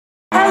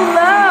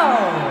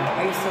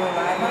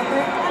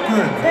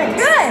Good.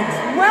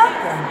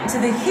 Welcome to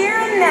the here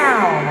and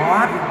now,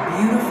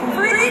 you beautiful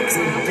freaks,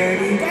 you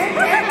dirty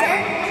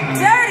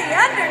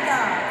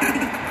underdog.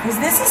 Is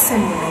this a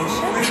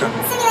simulation?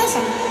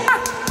 Simulation.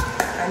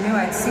 I knew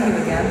I'd see you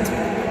again.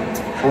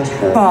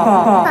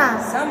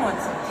 Someone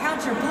said,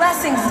 count your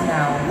blessings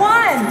now. 1,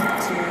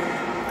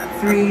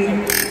 2,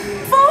 3,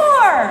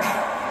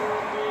 4.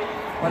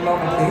 One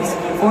moment, please.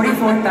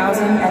 44,007.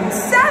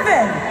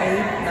 8,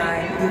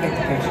 9. You get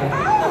the picture.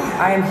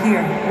 I am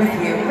here with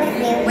you.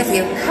 With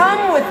you.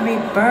 Come with me.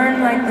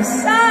 Burn like the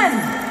sun.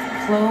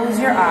 Close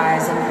your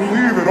eyes and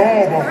leave it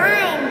all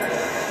behind.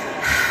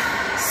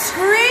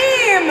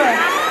 Scream.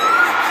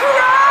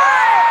 Cry.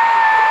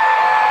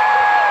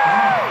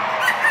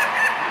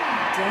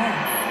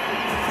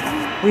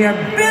 We are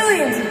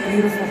billions of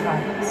beautiful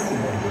hearts.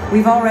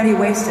 We've already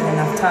wasted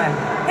enough time.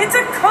 It's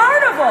a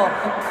carnival!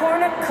 A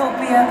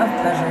cornucopia of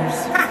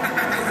pleasures.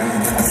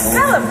 A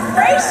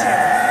celebration!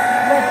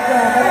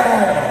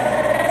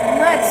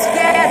 Let's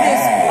get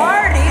this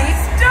party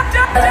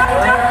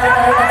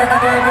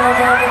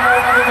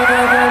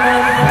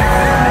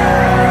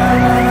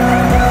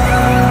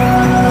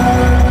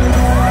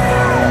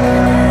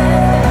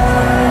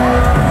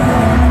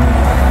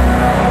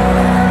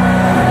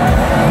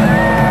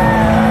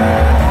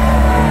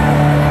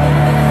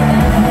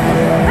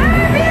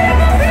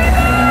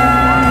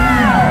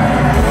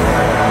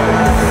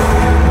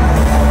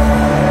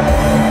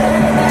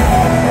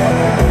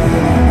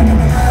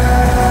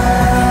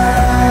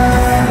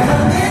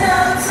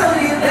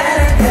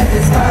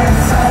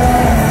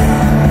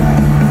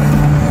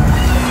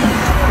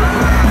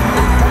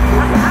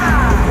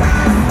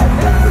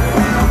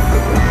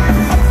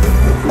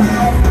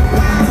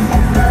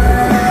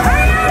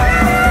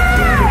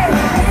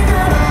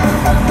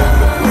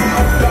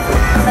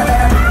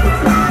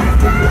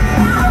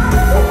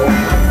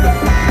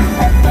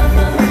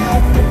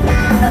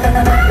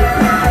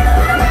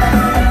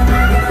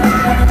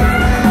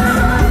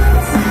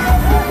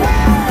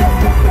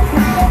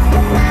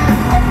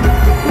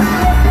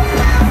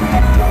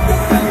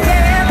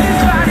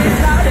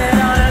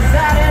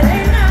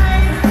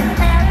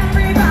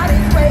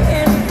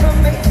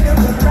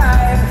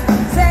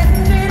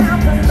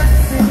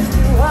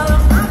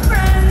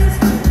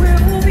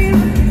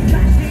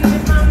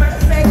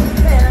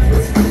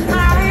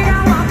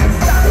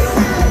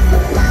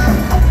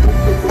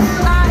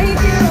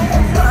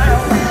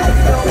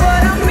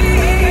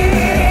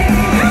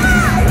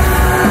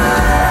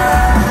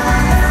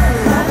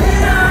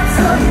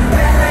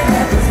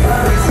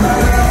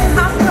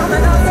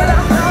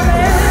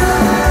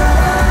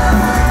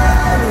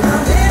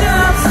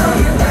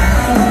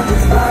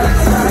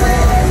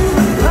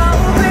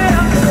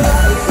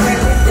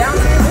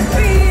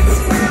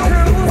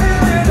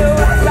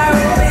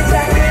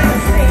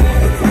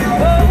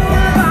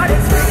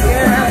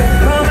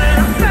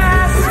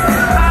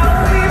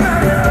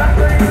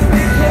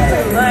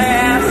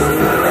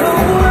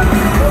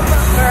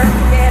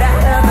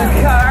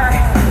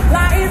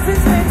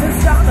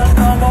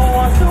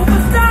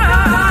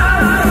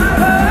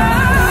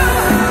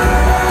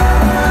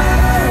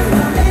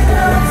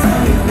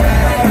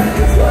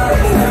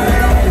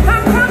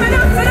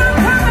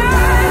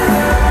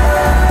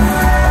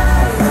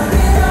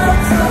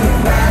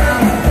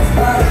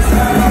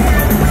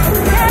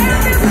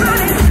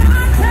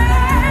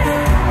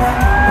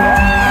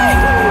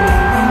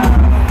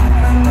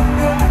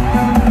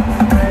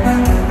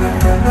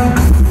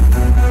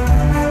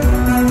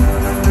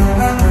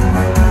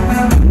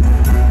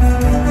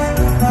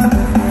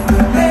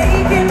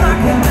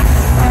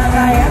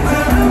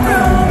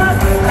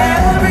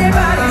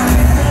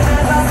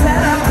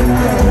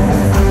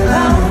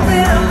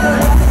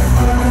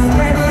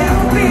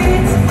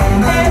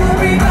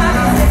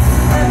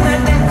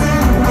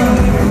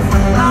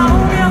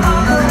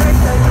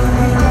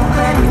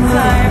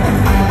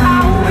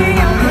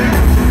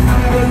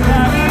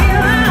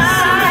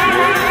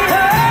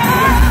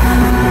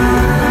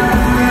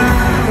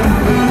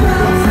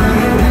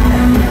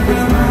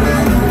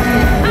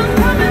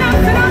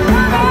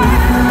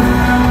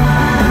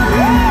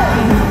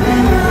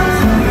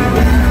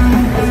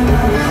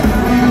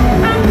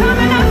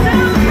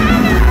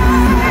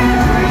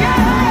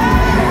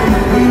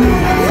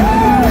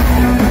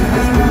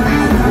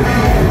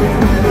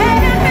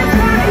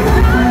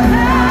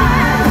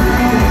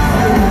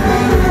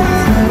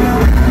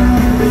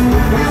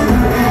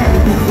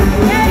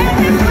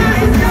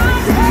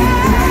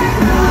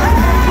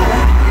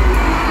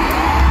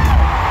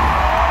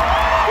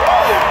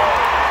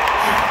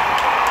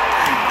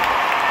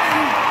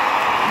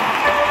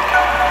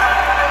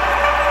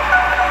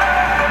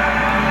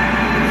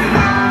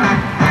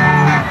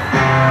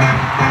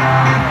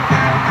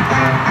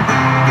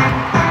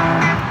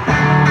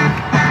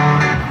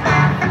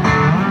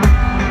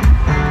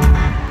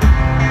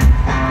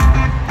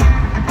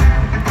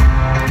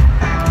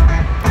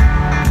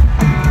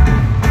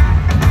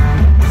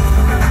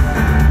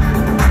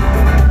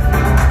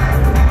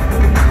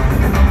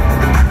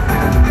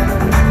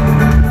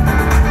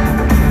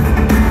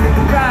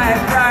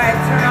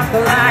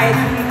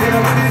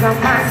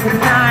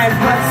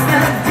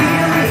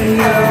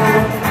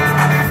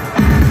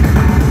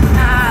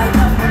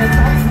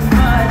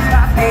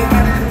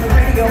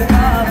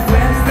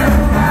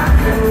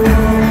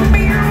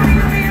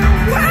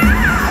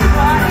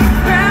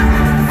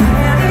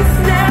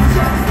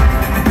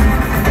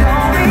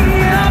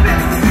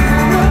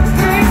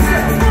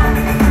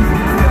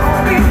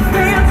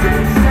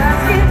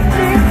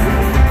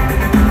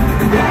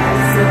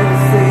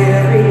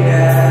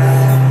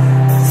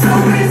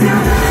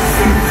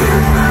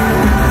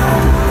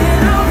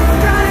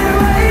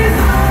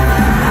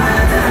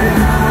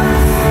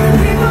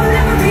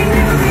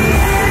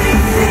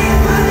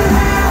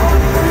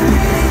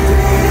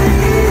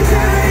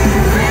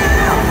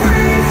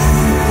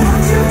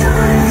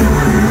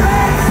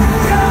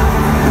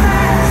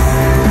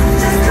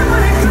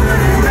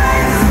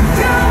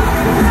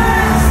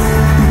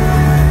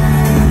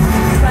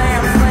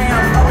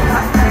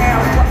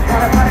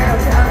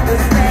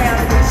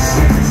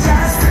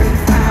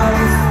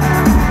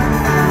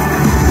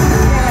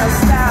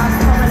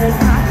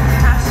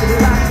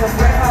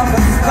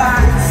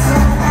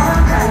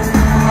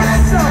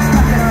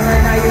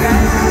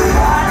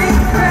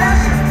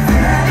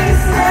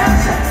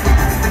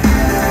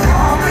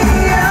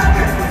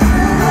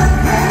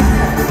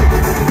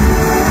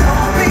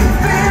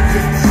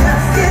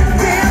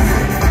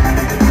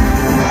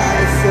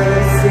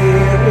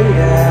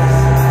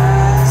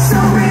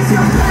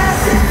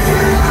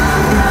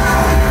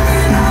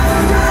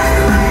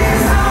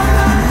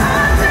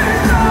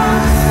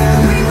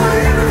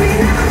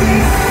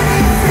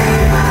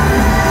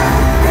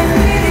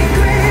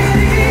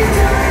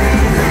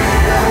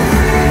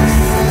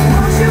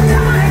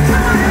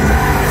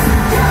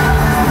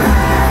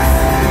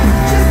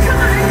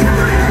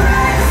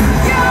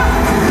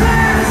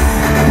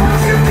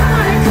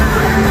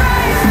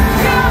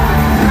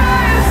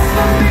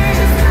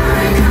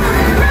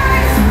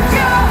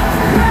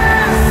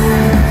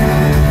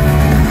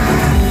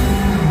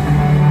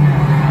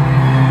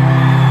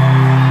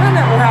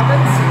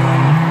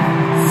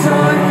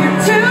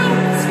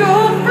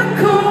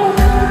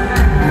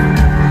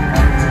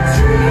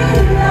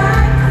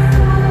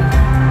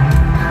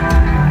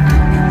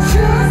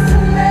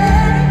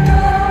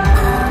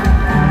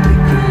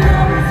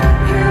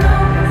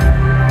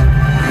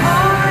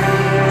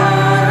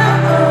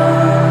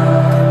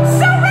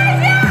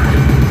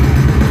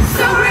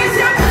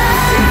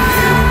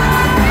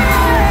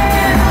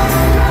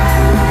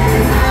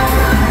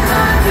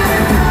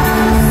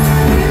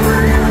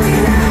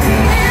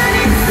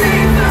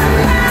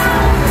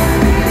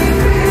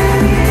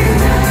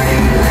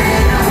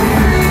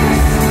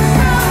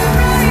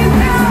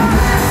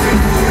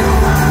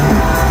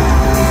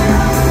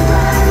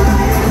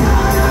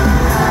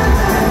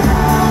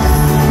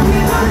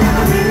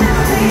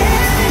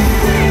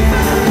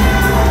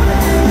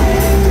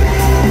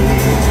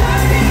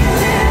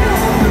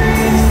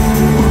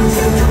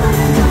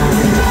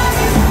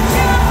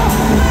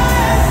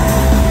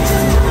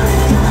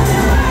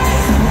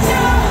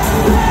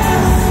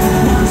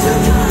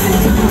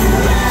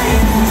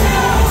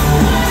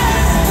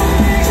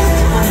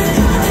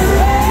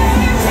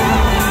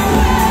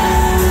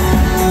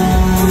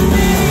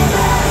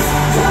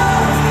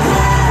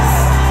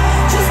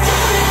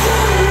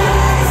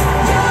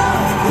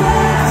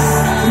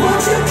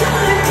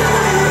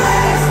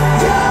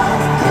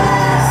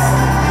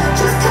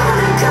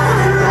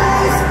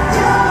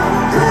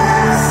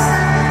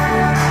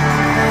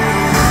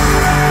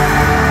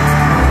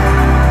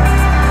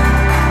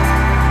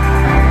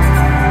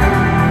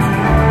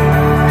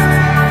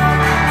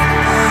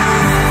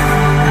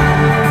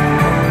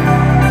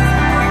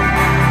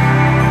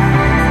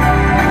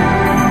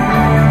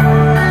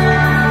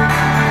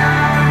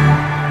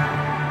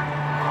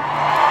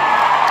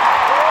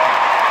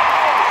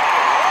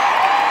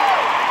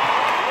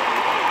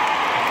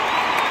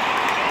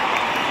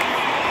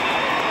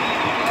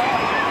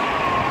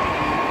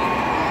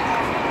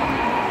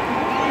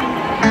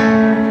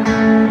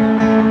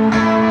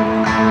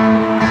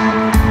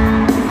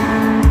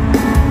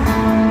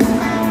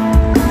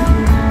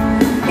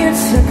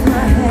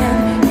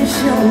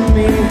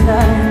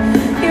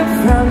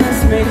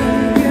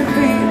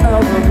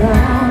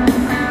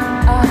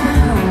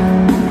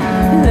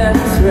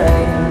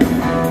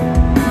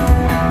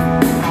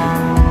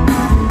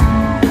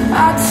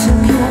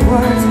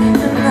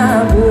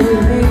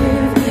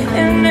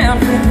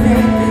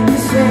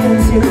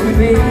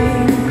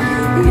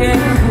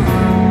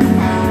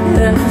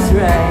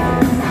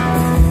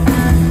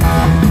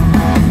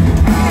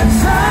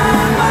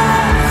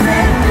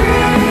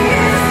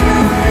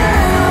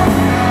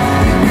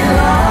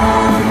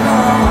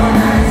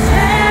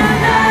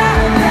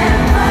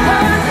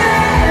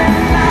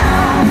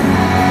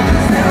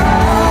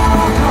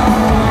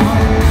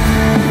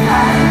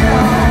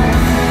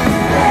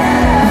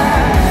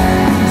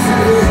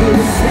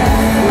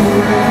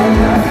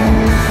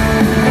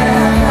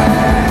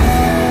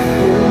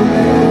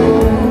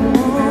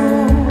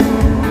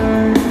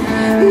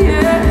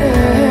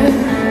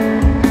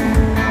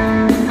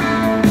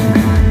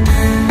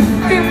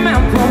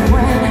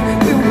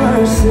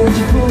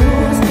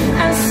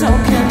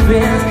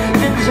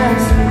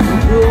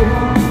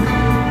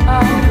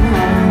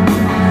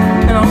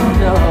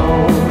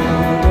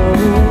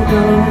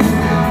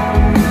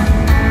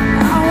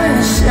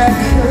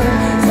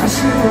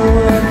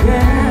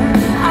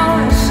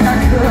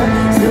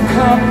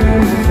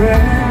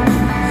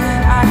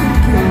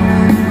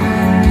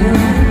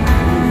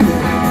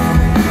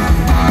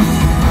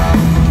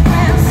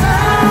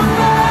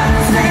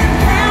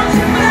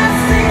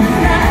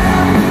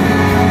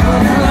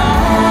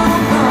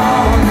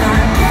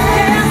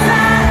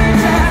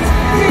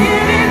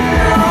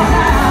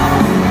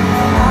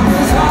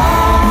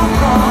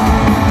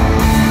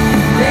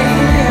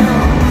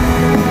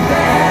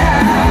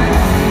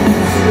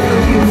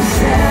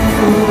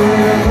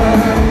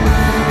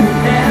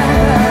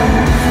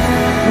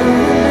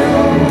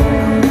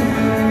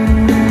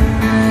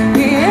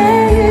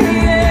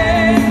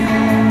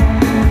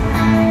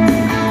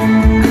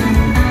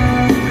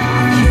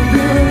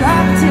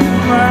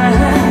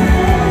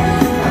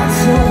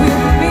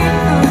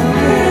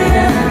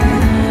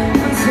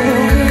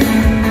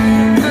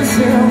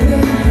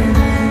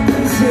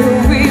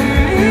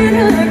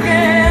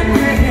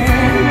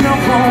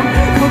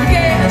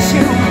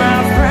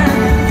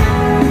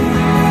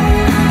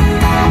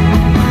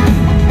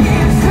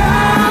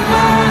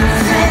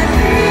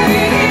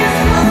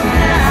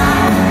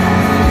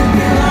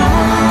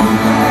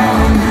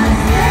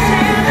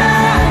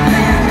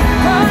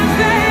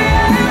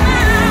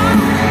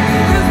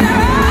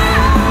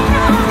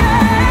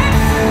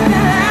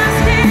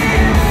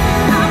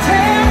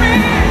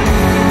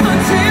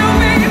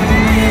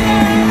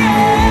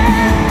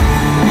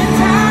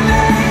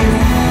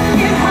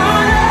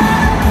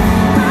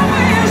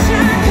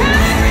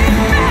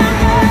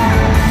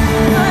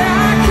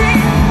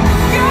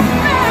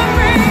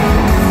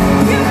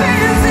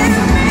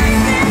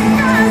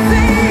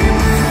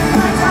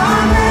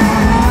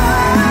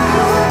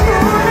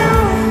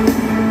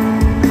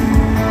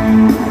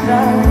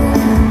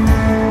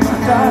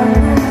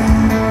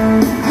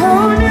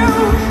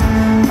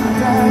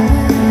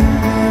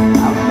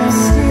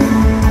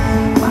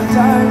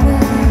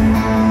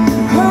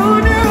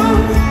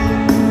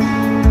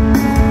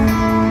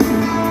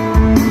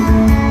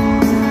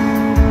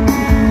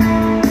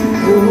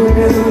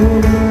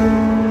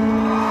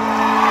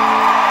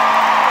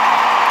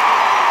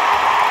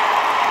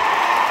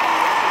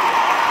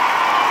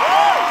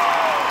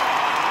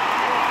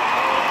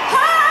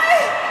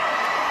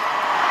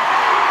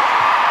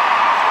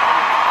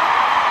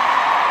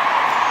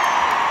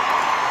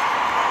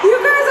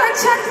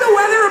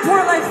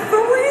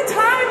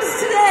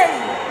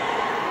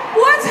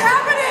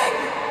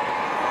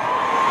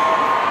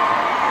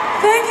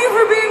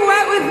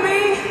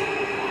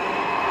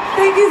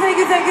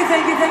Feels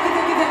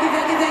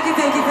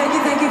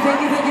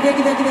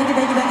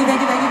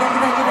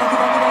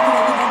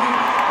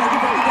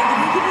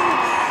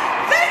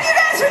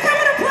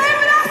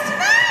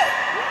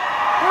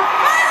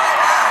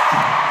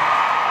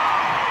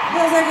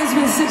like it's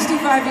been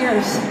 65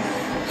 years.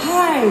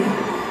 Hi.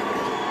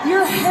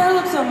 Your hair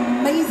looks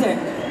amazing.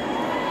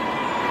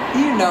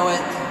 You know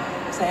it.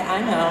 Say,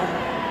 I know.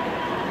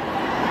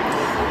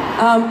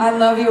 I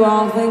love you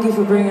all. Thank you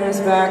for bringing us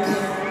back.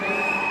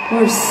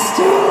 We're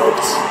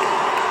stoked.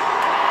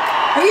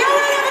 Are you all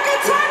ready to have a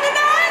good time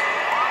tonight?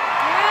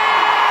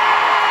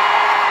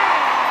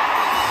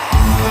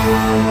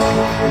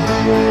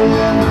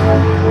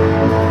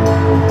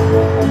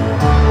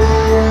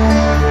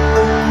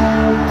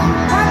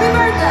 Happy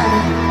birthday!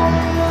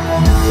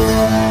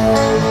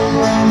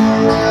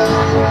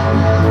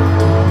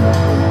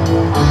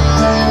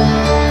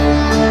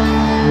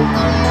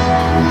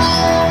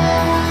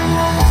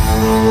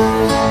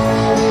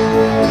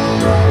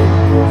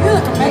 You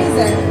look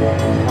amazing.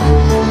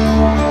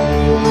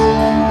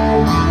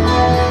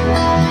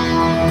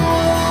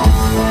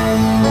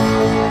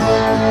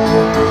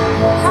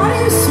 How do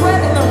you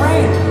sweat in the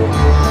rain?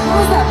 How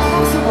is that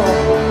possible?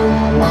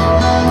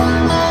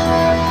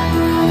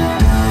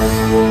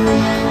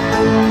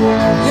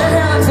 Your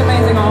hair looks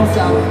amazing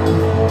also.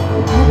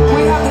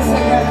 We have the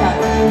same haircut.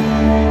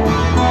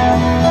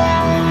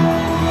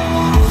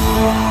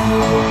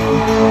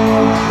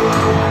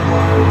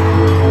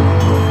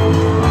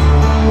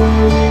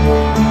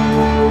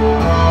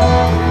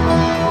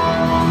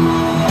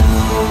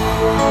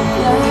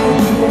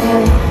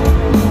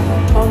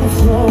 On the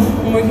floor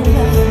where you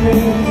left me,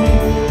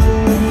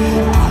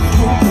 I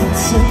think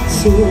it's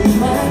too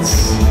much.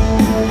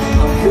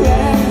 I'm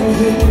crying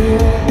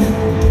here.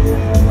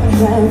 What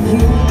have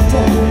you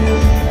done?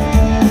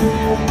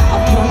 I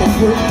thought it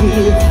would be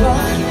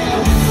fun.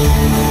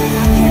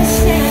 I can't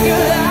stand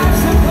your life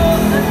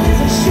support.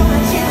 There's a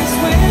short chance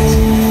switch.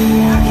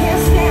 I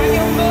can't stand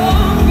your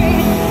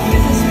moving.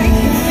 Cause it's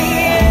making me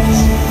itch.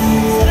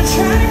 Instead of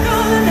trying to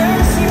call the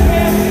nursing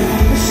home,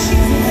 but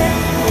she's in there.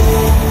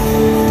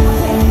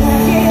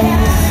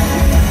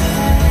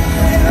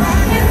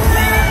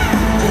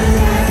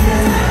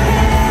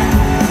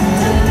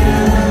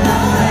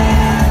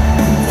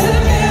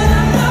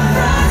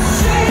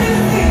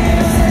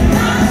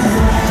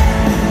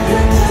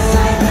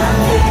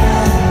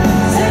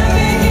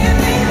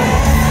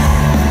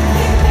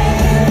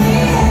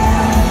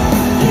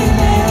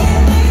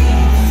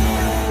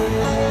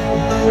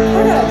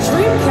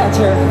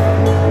 Dreamcatcher.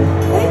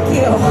 Thank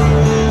you.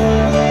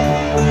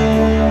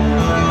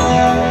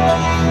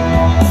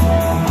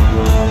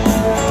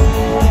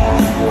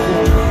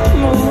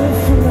 Move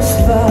from the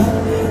spot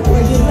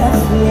where you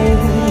left me.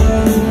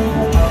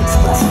 This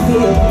must be a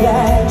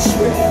bad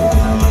trip.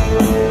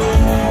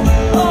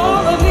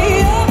 All of the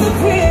other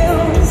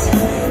pills,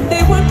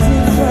 they were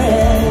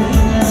different.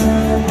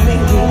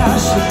 Maybe I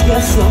should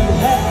get some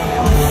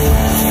help.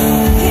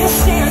 Can't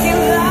stand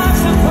your life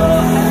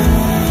support.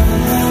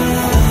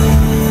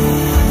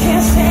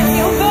 Can't stand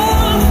your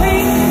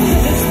moving,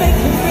 cause it's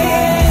making me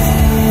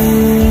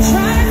itch.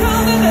 Try to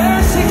call the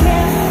nurse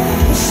again,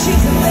 but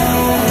she's in there.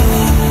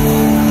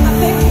 I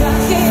think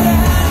I'll get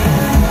out.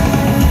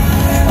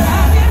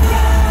 I can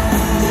run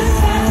as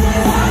fast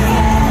as I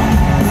can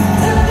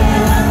to the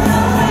middle of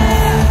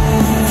nowhere,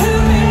 to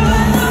the middle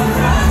of the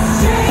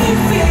frustrated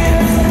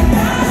fears. And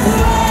I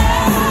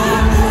swear,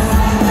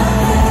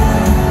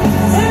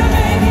 they're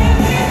making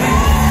me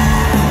mad.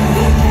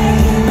 You're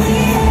making me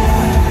ill.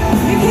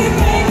 You keep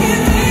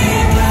making me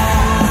mad.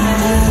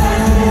 As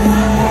fast as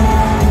I can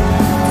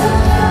to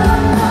the middle of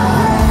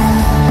nowhere,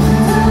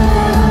 to the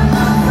middle of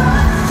my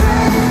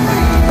frustrated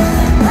fears.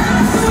 And I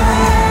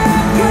swear,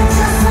 you're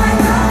just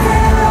like a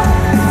hero.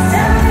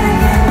 They're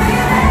making me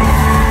mad.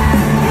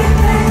 Keep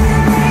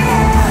making me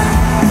ill.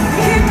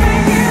 Keep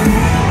making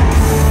me.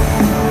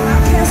 I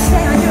can't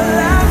stand your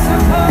life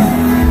support.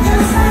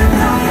 Just like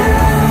a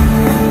hero.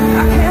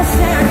 I can't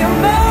stand your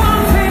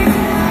moving.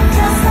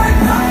 Just like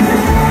a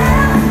hero.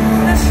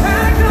 Let's try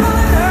to call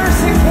the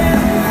nurse again.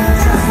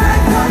 Just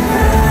like a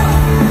hero.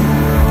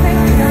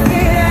 Think I'll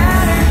get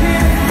out of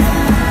here.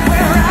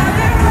 Where I've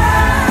been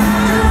running.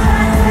 As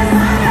fast as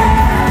I can.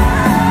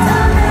 To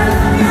the middle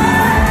of your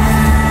head.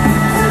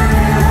 To the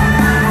middle of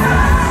my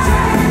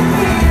frustrated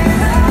fears.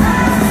 And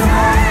I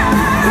swear,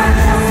 you're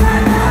just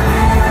like a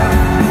hero.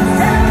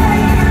 They're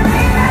making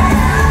me mad.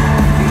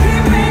 You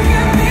keep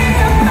making me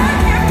mad.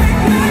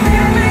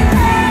 Making me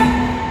mad.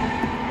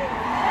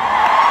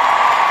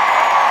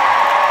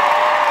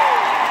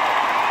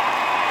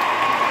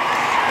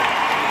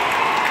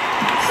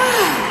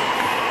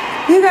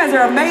 You guys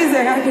are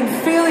amazing. I can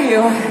feel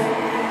you.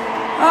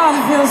 Oh,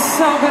 it feels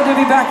so good to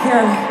be back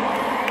here.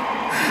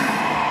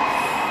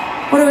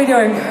 What are we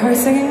doing? Are we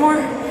singing more?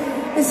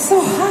 It's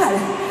so hot.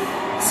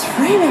 It's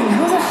raining.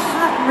 How is it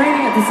hot and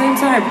raining at the same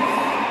time?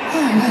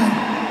 Oh my God.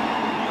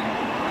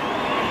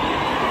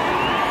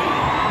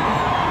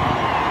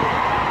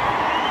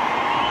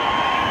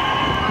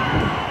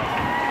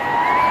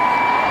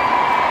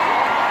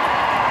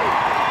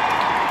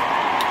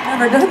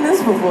 never done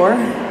this before.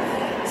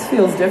 This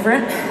feels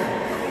different.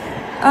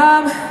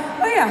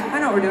 Oh yeah, I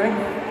know what we're doing.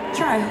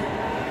 Try.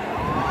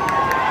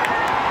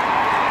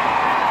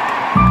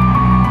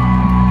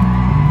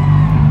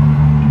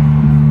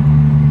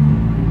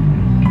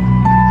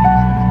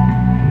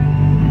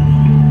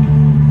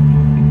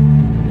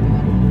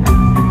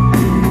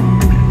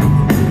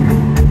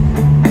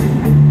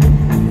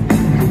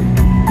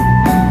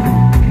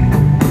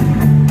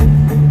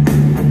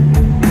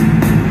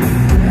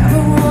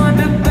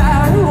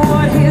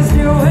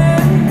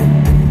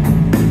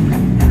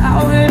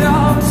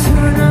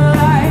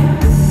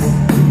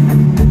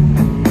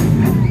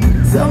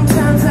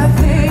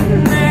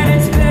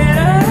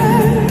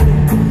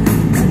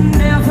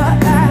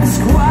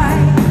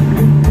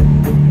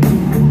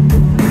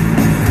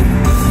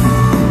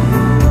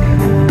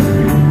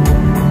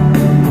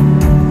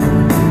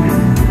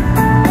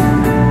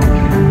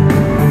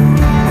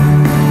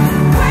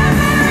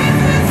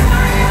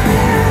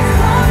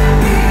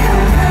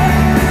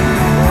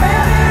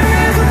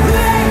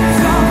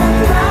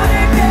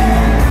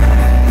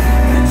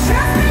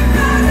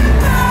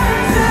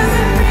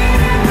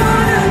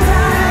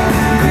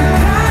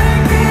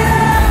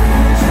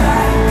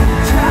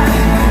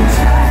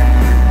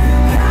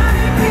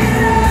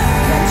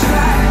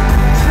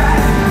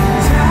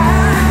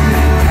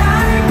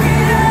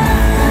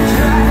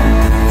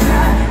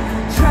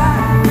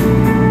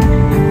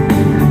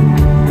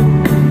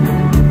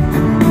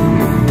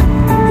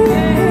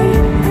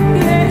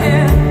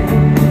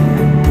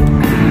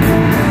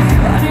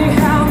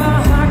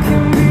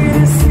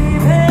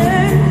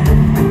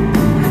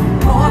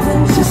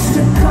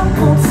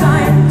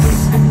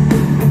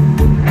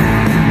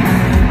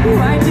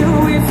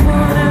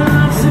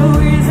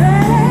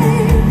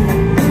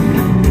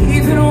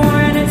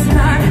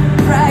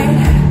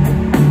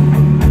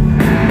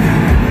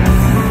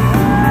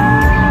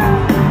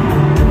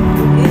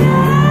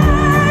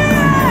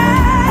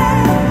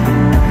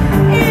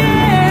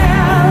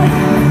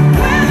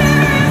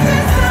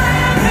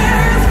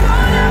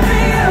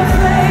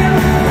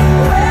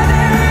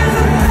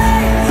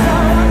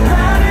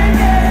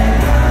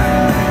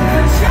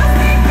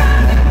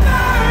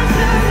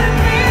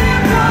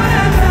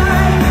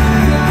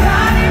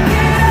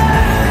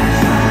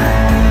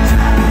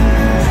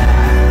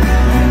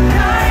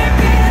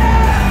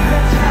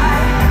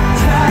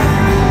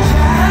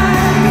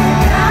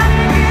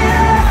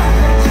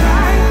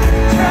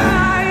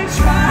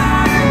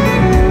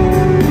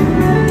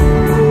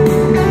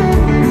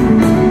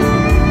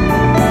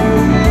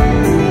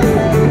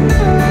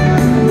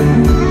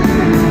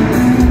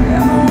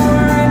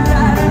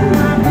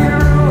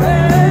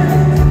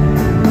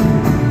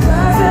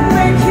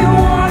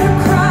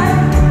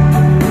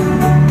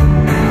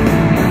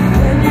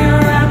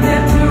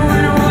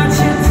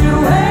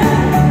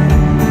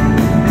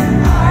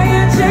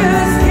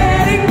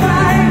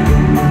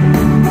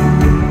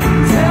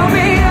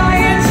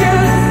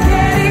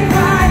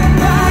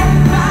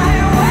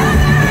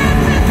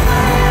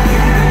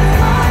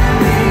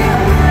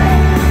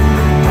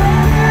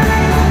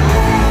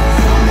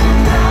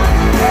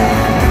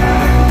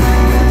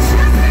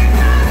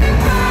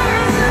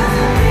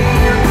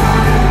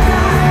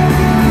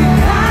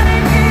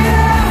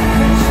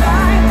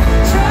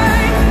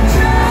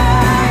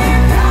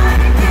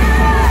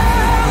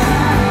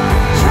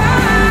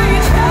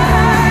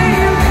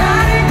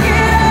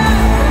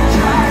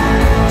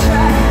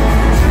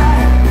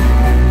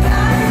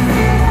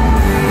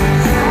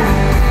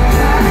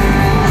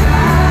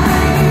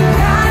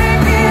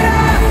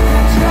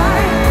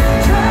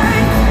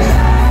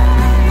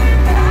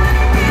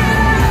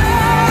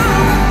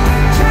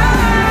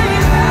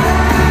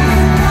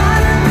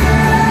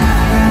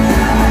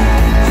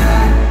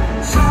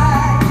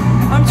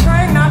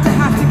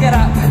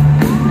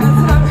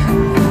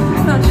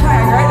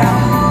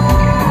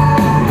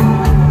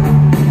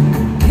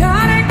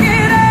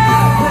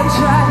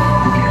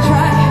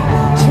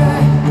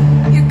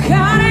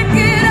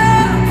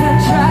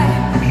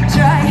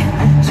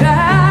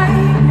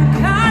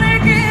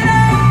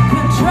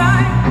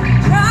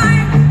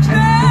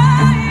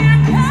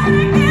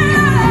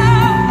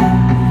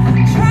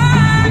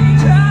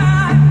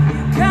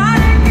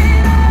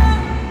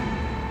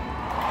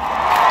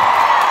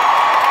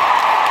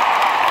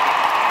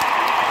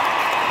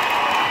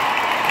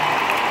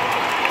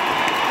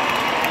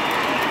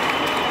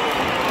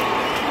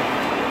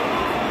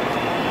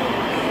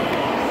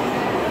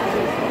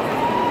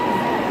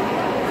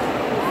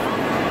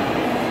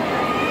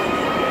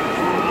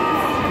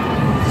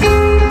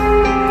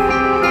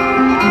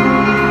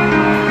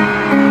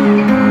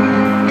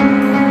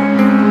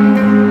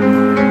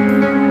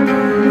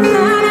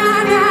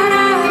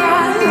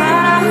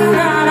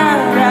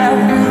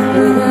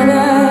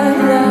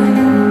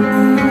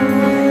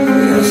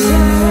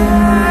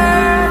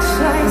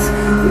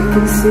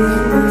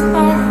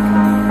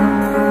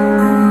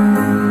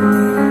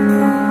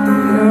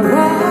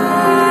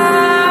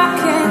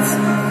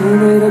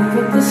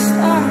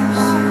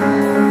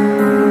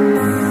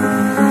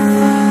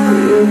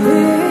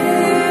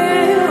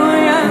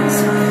 Billions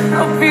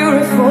of beautiful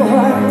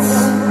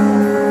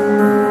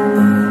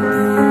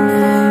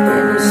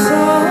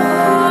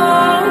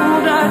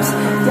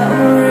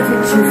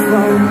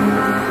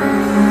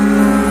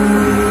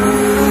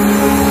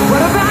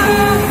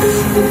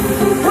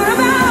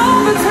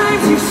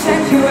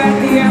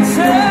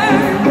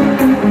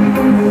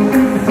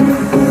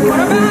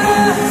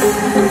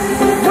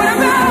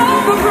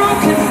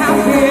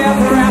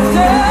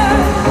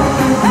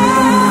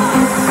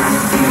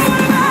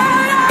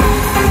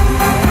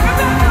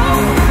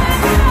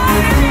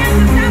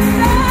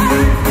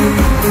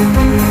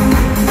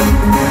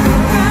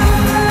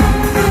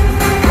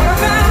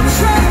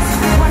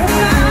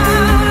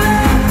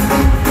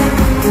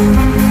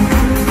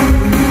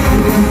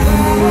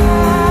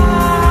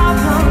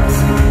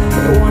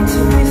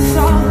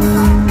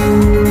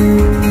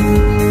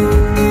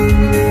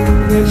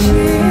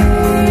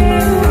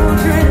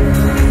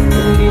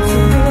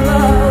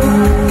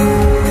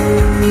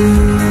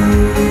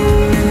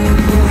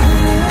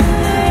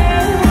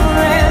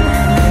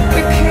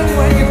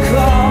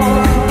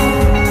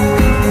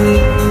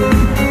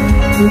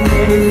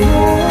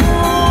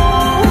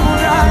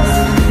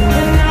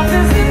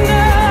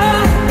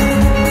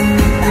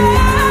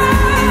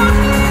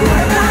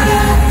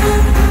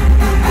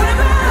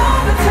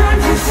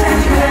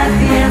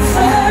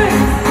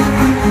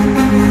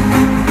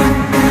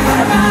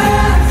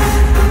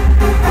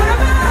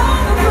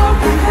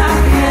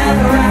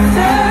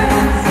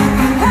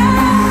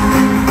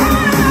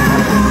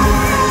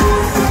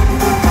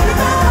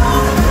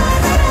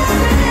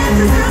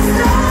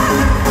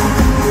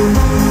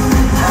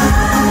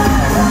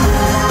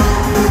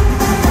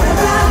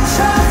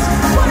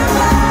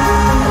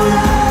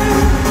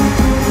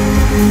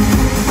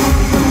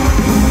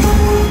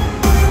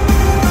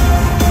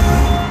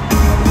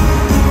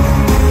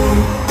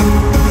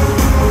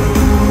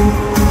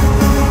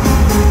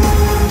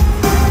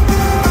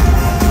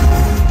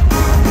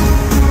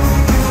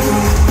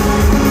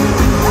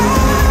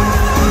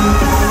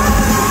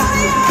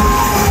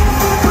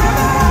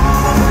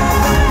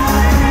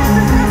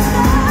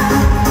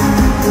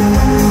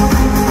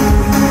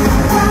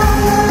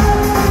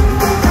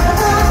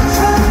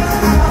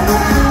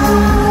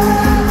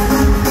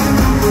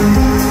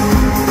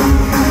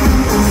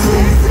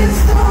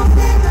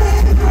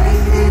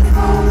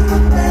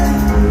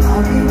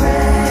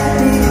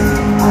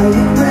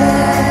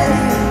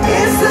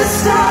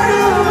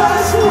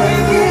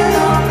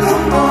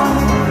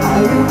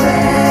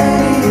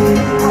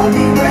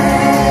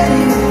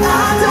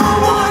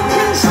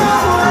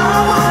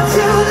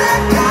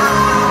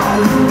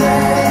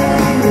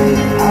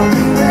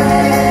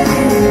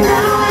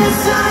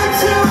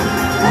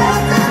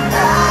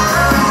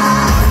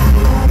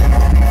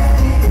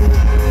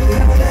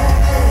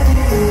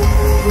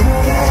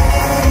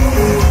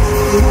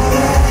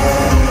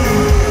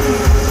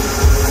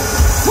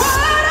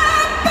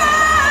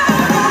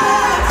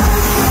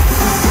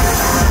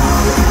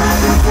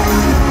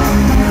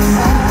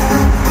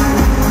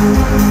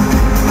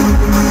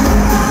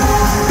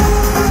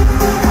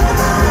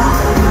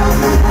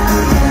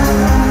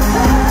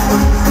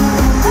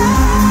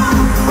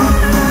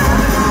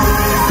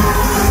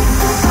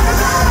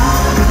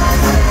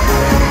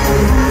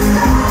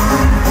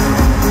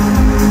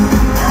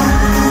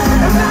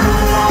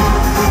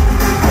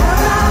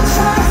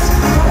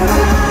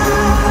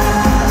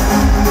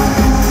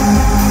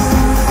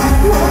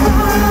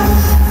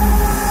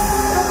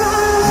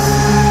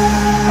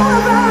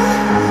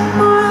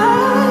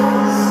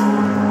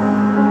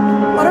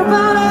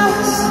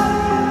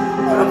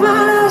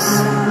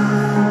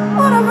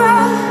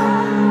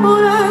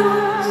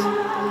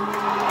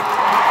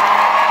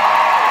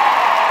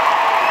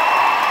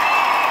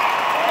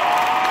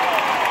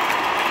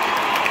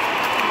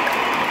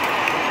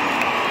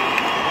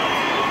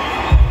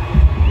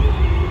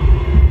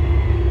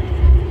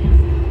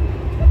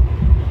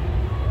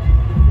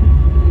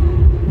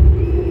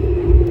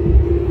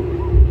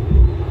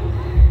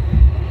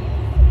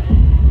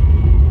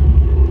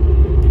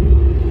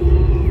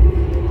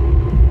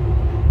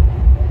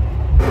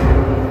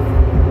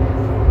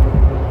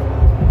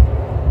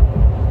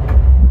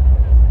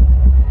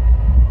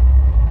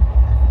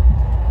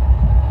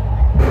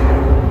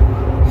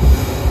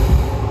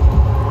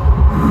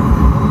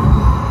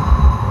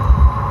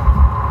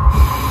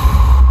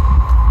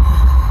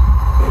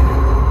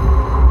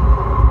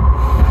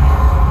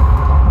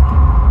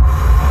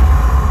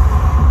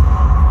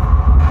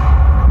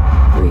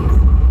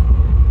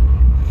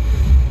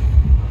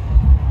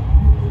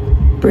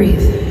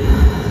Breathe.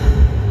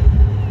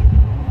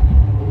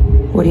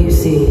 What do you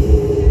see?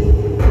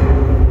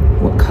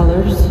 What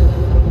colors?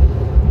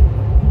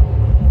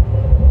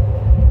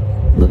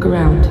 Look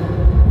around.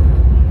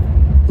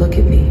 Look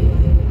at me.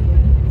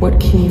 What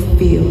can you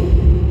feel?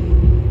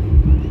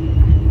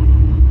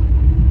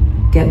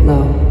 Get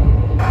low.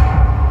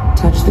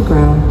 Touch the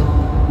ground.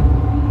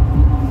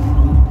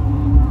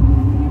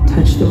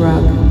 Touch the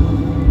rug.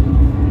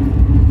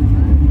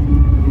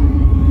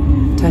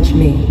 Touch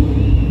me.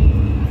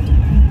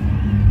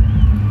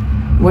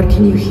 What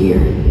can you hear?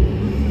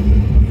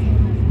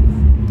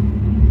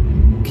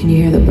 Can you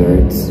hear the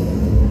birds?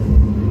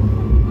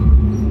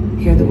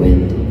 Hear the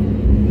wind?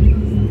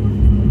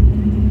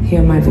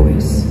 Hear my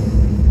voice?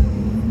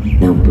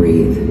 Now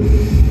breathe.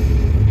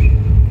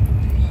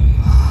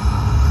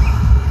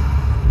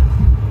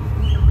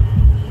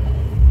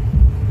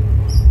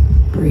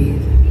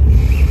 Breathe.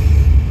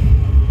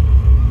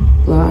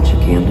 Blow out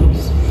your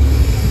candles.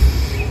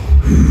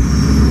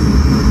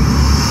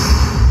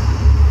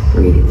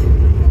 Breathe.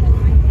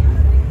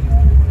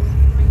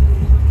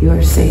 You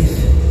are safe.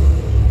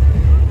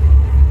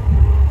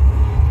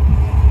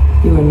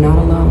 You are not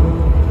alone.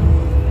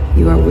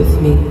 You are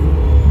with me.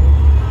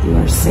 You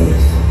are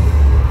safe.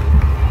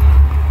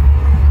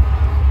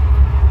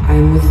 I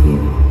am with you.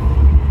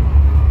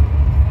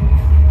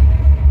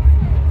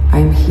 I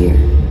am here.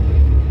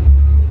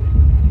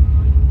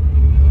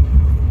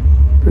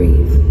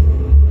 Breathe.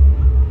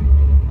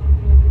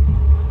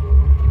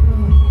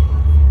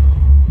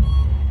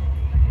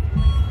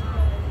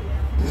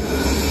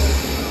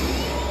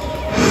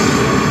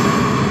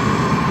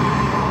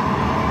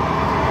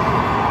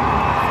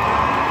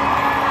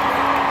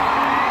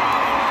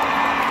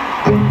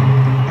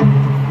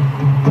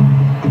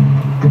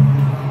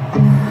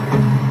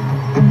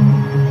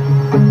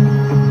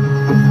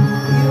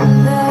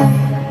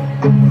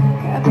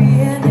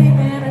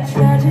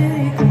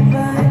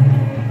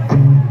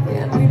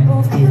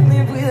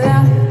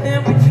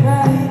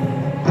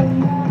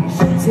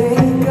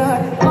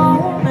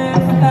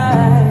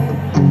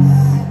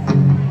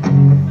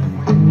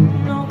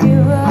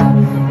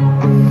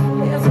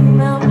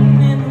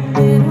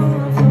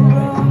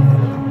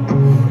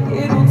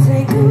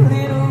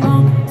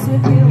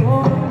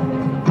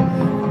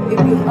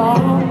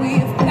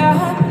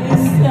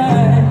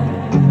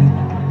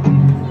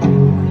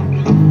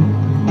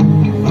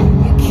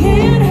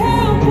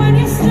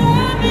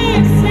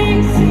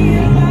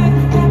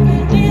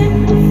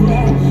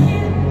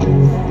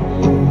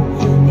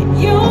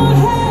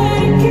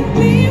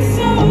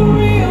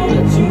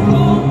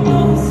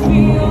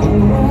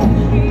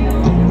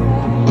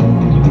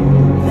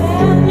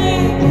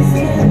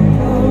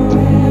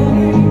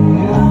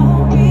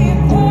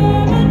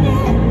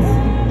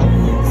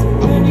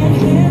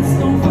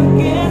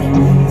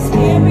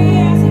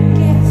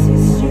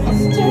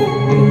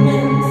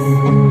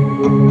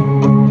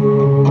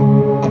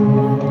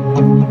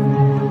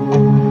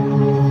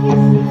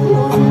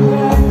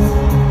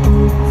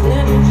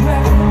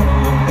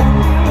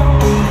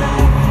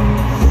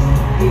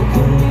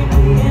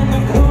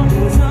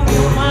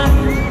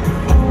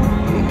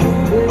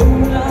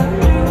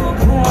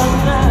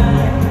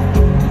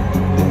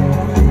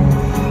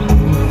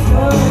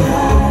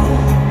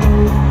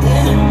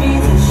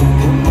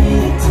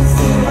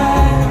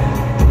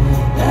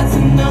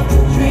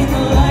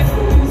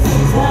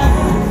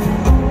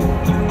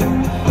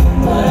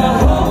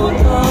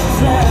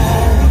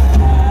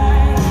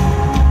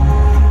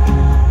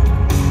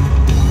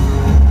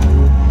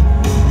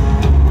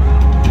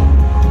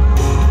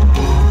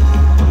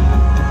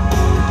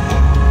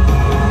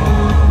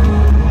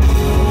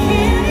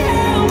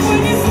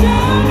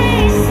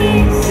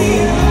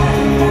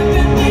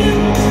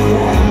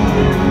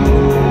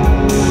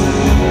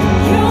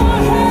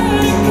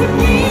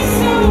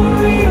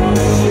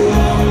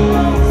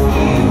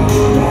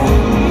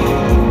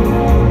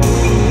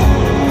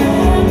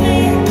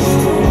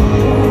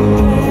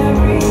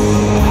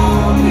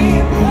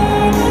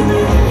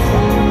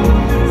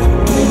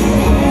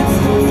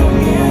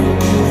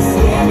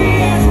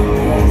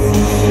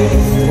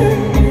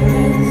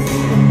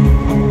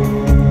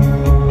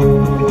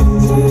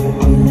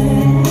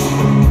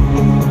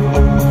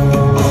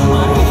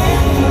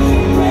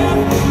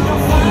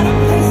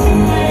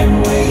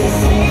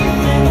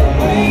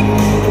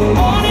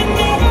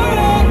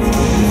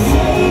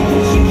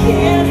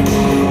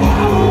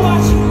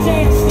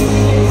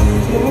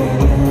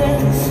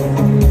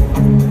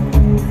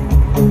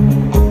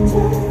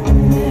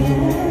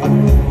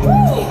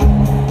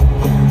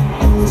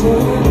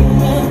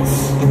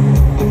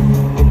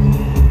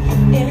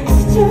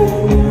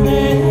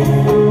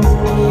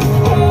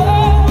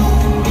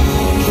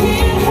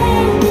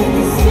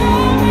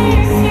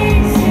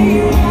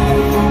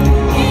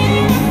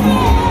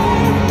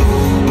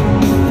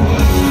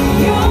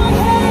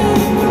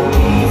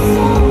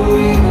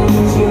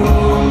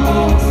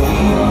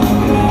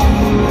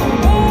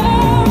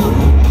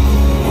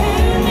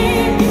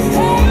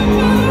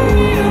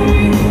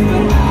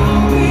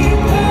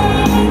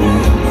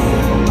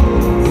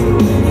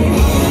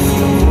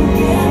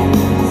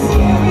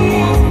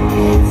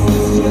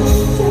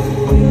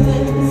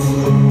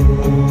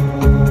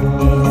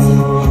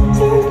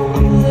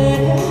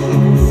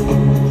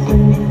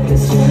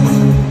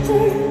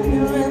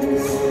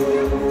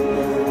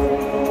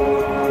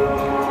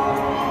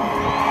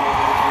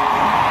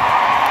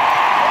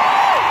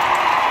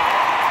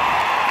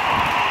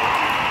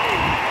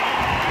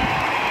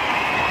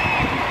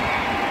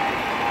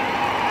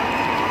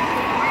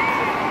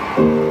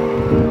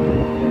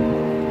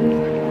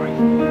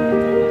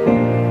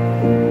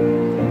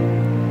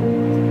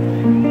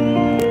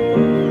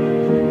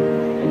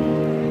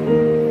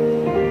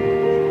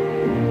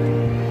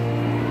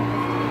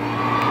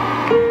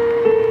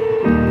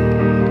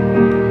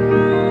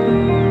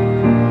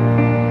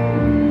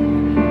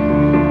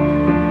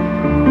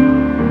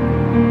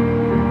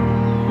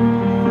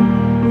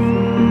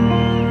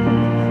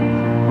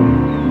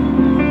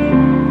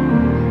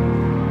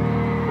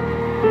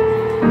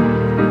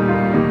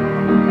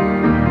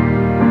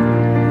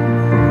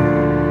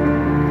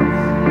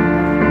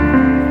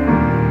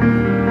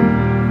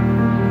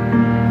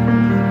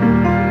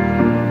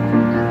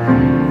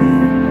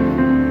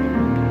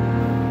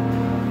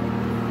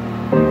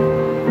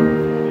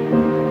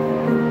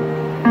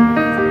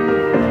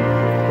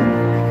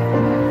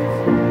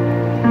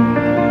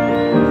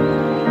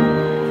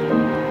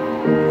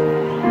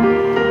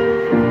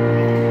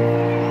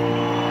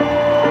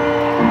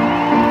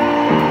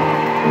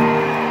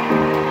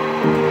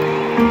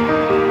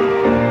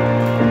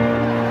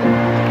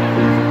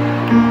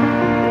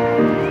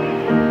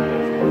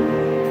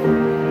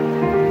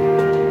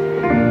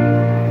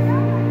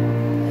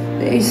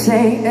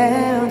 say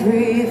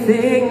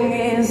everything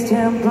is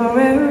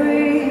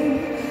temporary.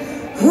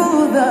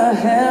 Who the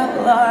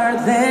hell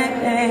are they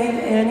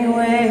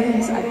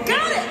anyways? I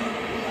got it!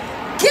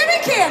 Give me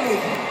candy!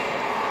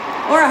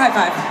 Or a high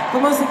five,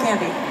 but mostly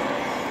candy.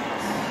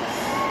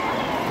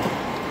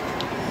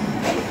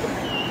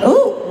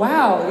 Oh,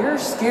 wow, you're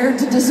scared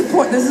to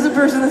disappoint. This is a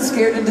person that's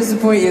scared to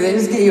disappoint you. They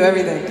just get you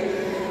everything.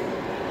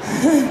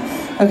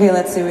 Okay,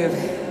 let's see, we have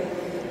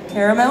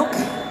caramel.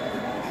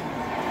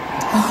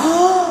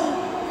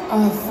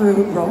 A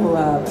fruit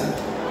roll-up.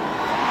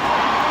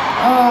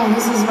 Oh,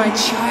 this is my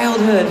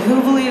childhood.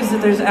 Who believes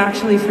that there's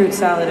actually fruit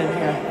salad in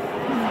here?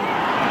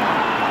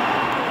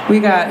 We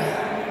got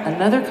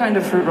another kind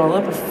of fruit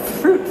roll-up,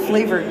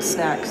 fruit-flavored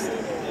snacks.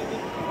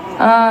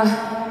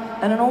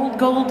 And an old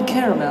gold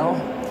caramel.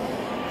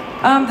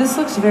 This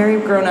looks very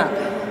grown up.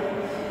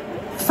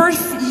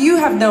 First, you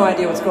have no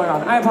idea what's going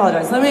on. I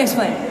apologize. Let me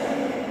explain.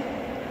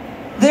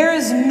 There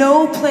is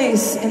no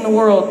place in the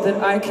world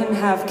that I can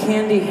have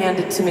candy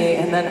handed to me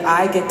and then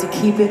I get to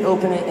keep it,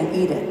 open it, and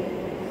eat it.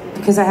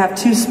 Because I have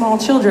two small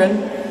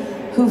children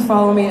who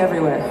follow me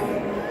everywhere.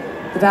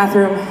 The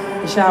bathroom,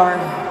 the shower.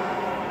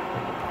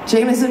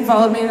 Jameson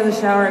followed me into the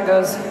shower and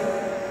goes,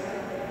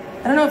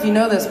 I don't know if you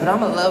know this, but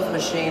I'm a love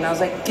machine. I was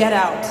like, get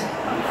out.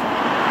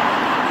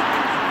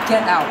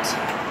 Get out.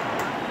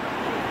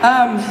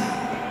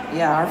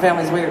 Yeah, our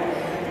family's weird.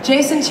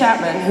 Jason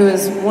Chapman, who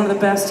is one of the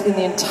best in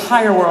the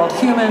entire world,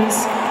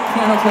 humans,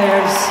 piano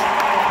players,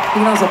 he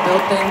can also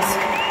build things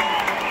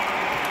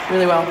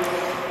really well.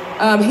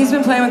 He's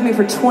been playing with me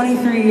for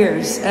 23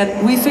 years,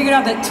 and we figured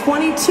out that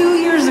 22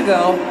 years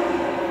ago,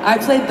 I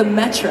played the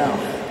Metro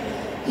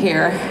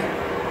here.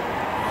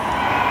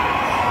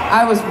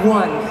 I was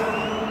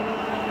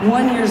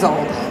 1 year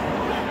old.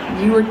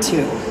 You were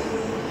 2.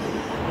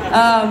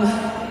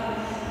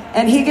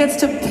 And he gets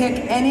to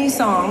pick any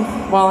song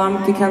while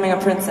I'm becoming a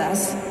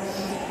princess.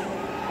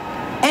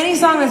 Any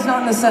song that's not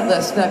in the set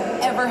list that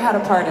I've ever had a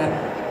part in.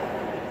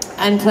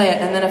 And play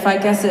it, and then if I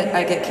guess it,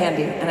 I get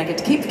candy. And I get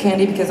to keep the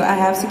candy because I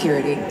have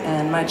security,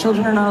 and my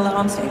children are not allowed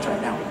on stage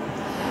right now.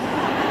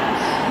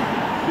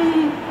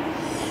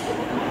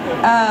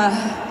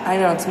 I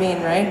know, it's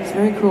mean, right? It's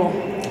very cool.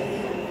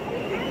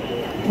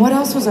 What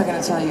else was I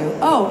gonna tell you?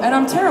 Oh, and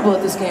I'm terrible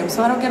at this game,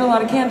 so I don't get a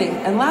lot of candy.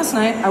 And last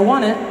night, I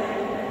won it,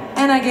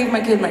 and I gave my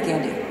kid my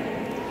candy.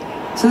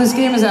 So this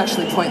game is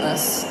actually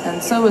pointless,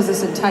 and so is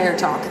this entire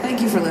talk.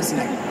 Thank you for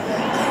listening.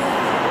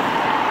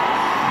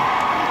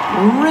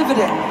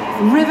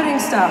 Riveting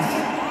stuff.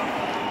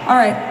 All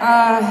right,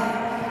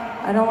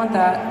 I don't want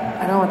that.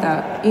 I don't want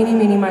that. Eeny,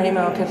 meeny, miny,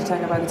 mo, catch a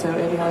tiger by the toe.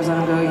 If you let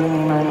him go, eeny,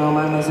 meeny, miny, mo,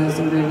 my mo says,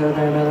 go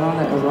very middle on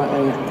that. Is what,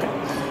 oh, yeah, okay.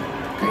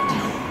 Great.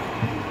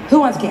 Who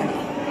wants candy?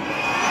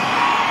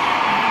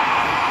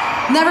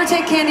 Never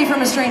take candy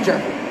from a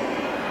stranger.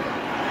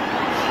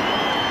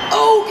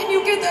 Oh, can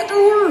you get that to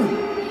her?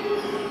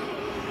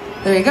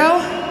 There you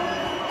go.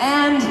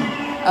 And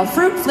a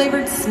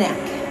fruit-flavored snack.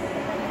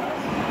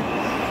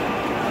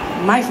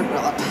 My fruit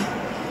roll-up.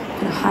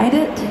 Gonna hide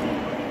it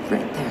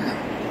right there.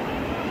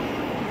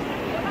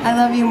 I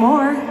love you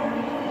more.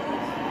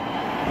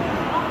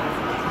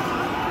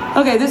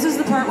 Okay, this is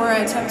the part where I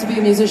attempt to be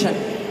a musician.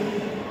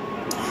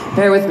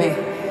 Bear with me.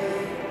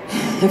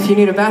 If you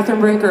need a bathroom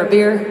break or a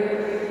beer,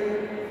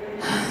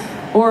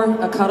 or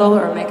a cuddle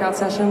or a makeout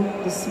session,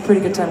 this is a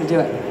pretty good time to do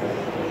it.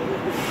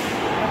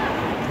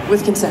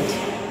 With consent.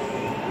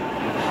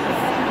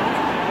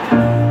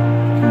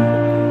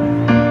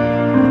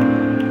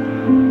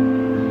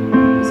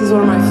 This is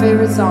one of my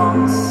favorite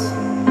songs.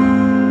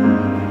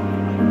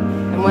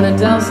 And when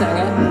Adele sang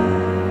it,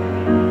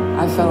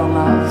 I fell in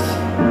love.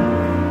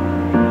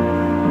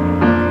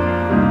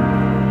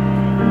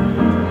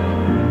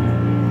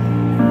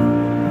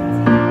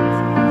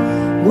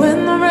 When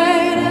the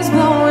rain is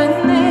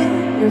blowing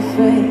in your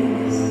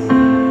face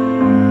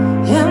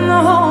and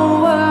the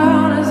whole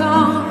world is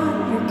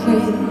on your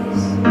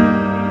case,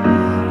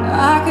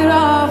 I could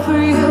offer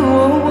you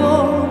a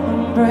warm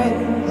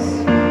embrace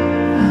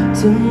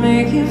to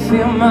make you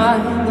feel my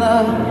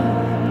love.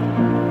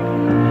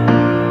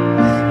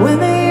 When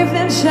the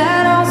evening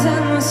shadows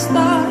and the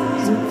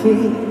stars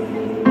appear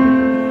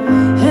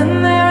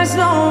and there is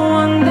no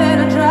one there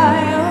to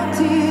dry your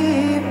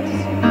tears,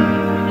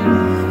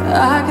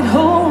 I could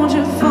hold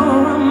you for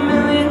a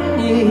million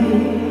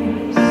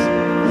years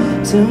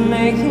to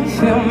make you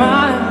feel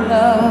my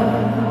love.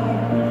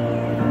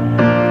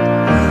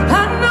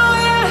 I know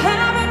you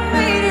haven't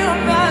made your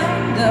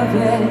mind up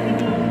yet,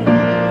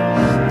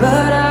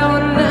 but I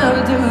would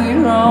never do you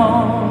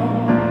wrong.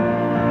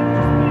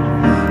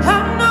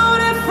 I've known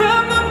it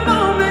from the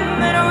moment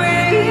that we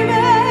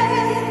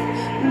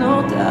met, no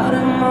doubt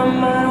in my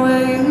mind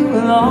where you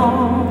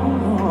belong.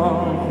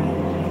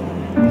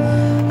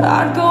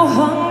 I'd go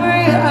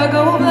hungry, I'd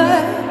go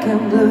black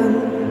and blue,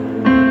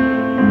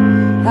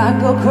 I'd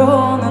go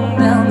crawling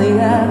down the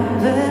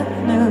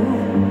avenue.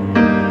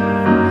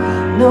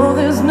 No,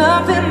 there's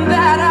nothing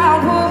that I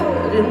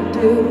wouldn't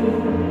do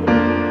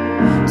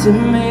to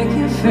make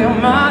you feel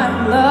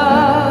my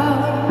love.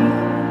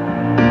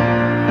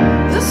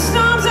 The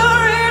storms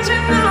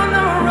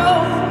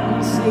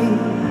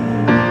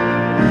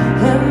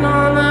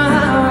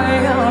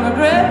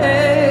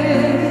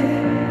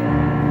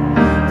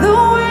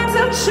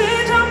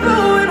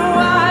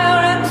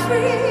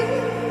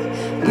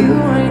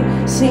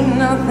seen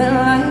nothing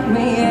like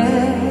me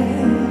yet.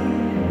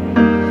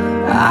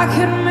 I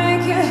could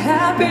make you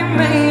happy,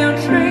 make your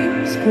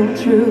dreams come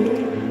true.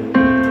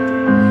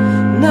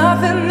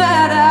 Nothing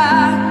that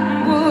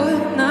I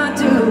would not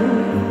do.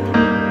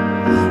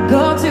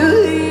 Go to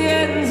the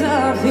ends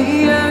of the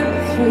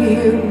earth for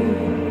you,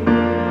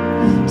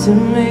 to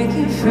make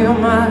you feel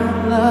my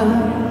love,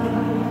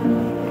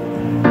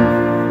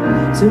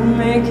 to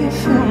make you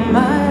feel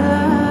my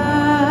love,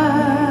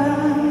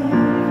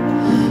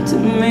 to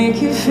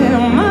make you feel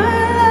my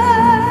love,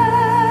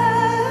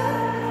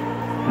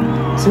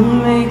 to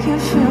make you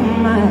feel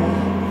my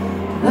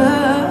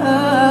love.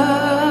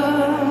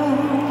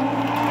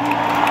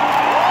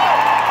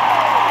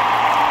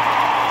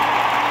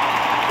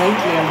 Thank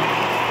you.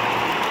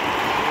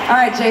 All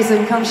right,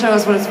 Jason, come show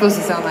us what it's supposed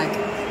to sound like.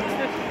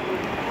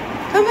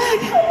 Come back,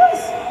 help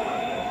us.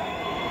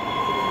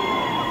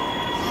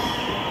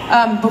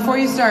 Before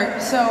you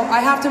start, so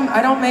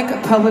I don't make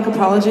public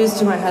apologies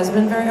to my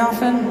husband very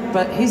often,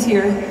 but he's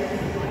here,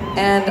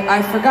 and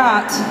I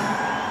forgot.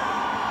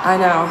 I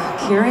know,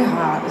 Carrie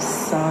Hot is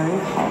so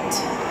hot.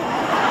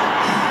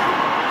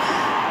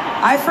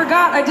 I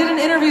forgot, I did an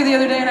interview the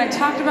other day and I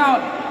talked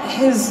about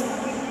his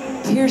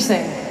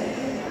piercing.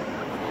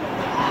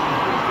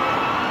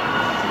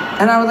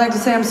 And I would like to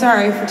say I'm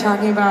sorry for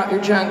talking about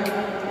your junk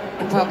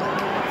in public.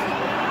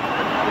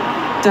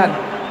 Done.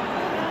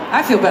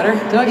 I feel better,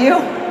 don't you?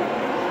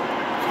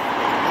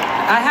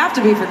 I have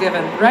to be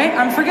forgiven, right?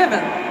 I'm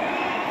forgiven.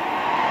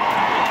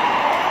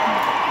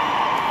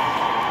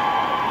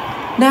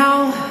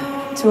 Now,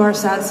 to our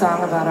sad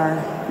song about our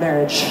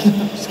marriage.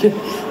 Just kidding.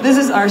 This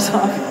is our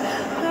song.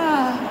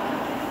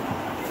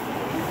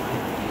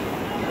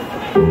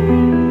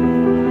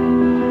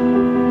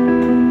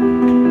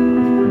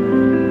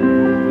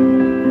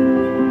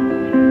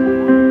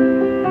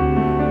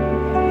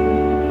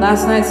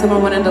 Last night,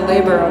 someone went into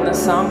labor on this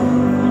song.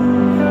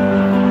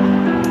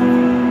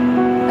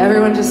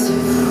 Everyone just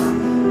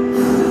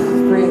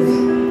breathe.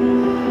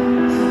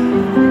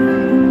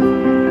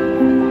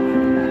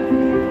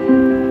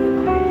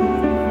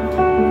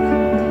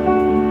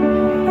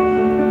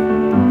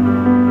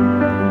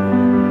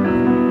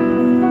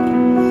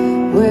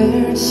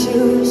 Where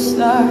to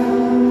start?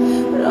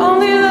 But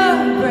only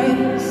love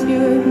breaks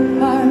your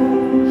heart.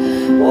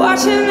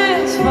 Watching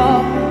this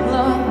fall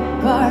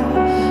apart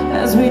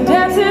as we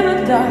dance in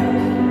the dark,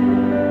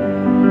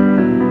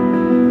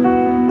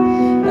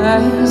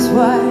 eyes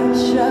wide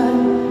shut.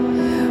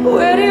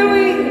 Where did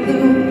we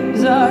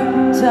lose our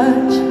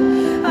touch?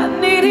 I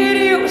needed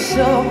you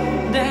so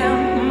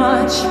damn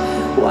much.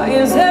 Why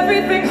is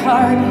everything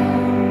hard?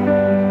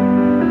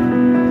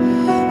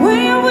 When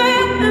you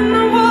win in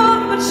the war,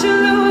 but you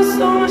lose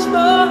so much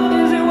more.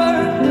 Is it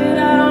worth it? I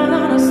don't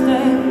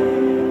understand.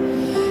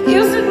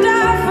 Used to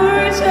die for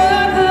each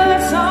other.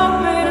 That's all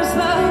made us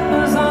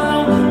lovers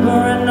all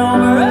over and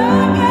over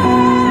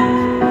again.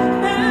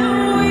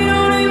 Now we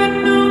don't even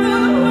know the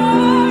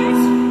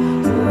words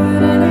to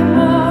it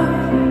anymore.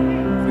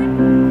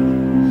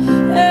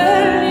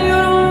 And you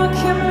don't look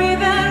at me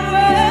that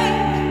way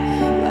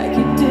like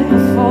you did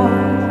before.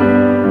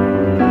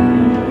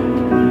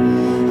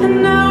 And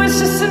now it's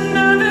just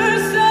another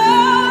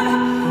song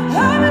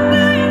of a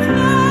dying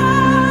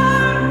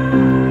love.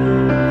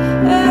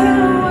 And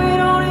we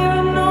don't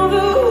even know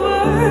the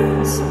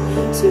words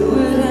to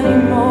it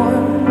anymore.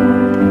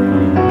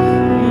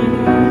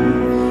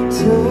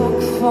 Took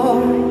for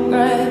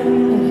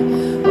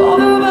granted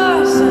both of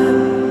us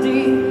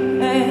empty-handed.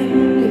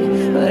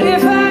 But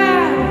if I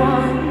had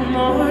one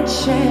more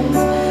chance,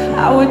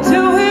 I would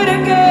do it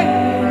again.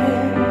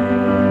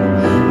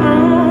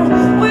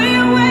 When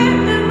you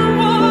win in the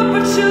war,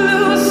 but you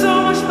lose so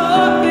much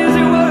more. Is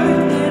it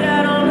worth it? I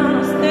don't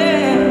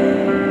understand.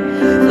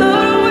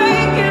 Float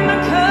awake in the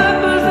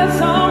covers, that's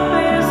all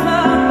made us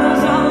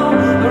lovers all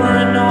over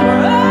and over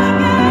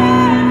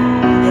again.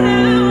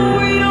 Now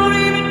we don't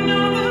even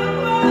know the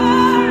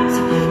words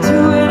to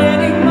it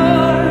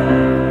anymore.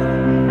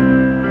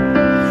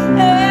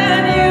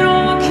 And you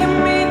don't look at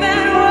me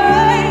that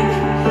way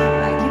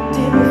like you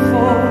did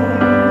before.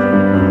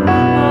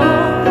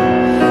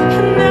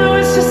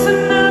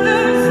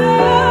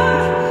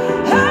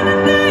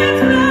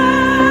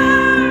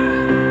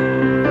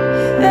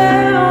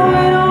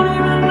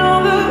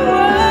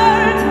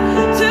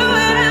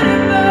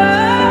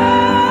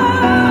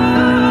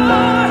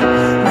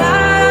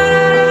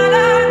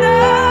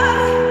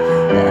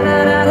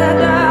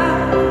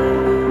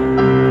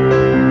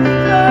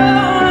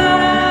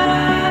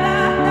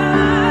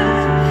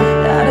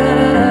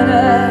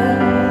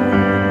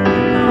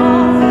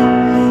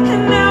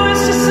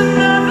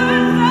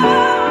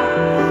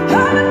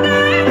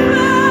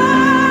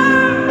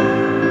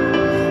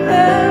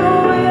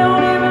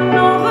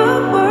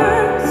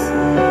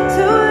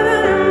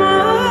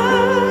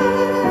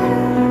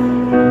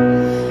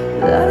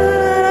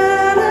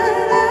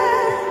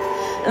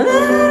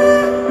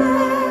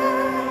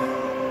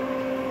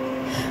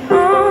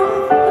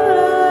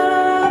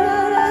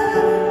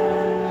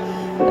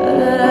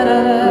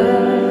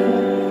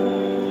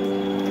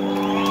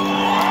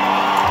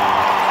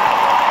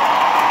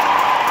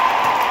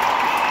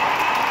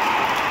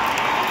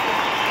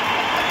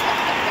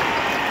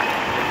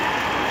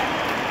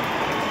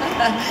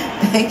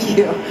 Thank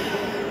you.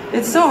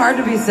 It's so hard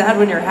to be sad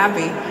when you're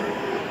happy.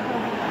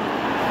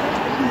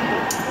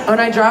 When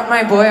I drop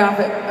my boy off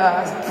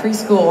at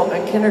preschool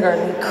and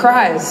kindergarten, he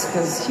cries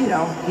because, you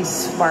know, he's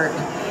smart.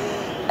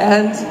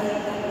 And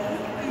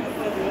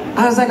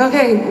I was like,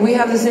 okay, we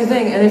have this new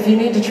thing, and if you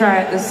need to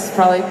try it, this is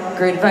probably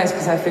great advice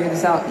because I figured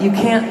this out. You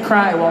can't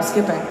cry while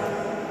skipping.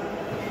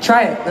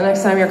 Try it. The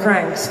next time you're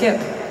crying, skip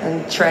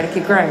and try to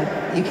keep crying.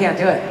 You can't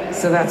do it.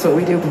 So that's what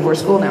we do before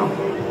school now.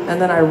 And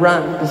then I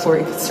run before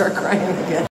you can start crying again.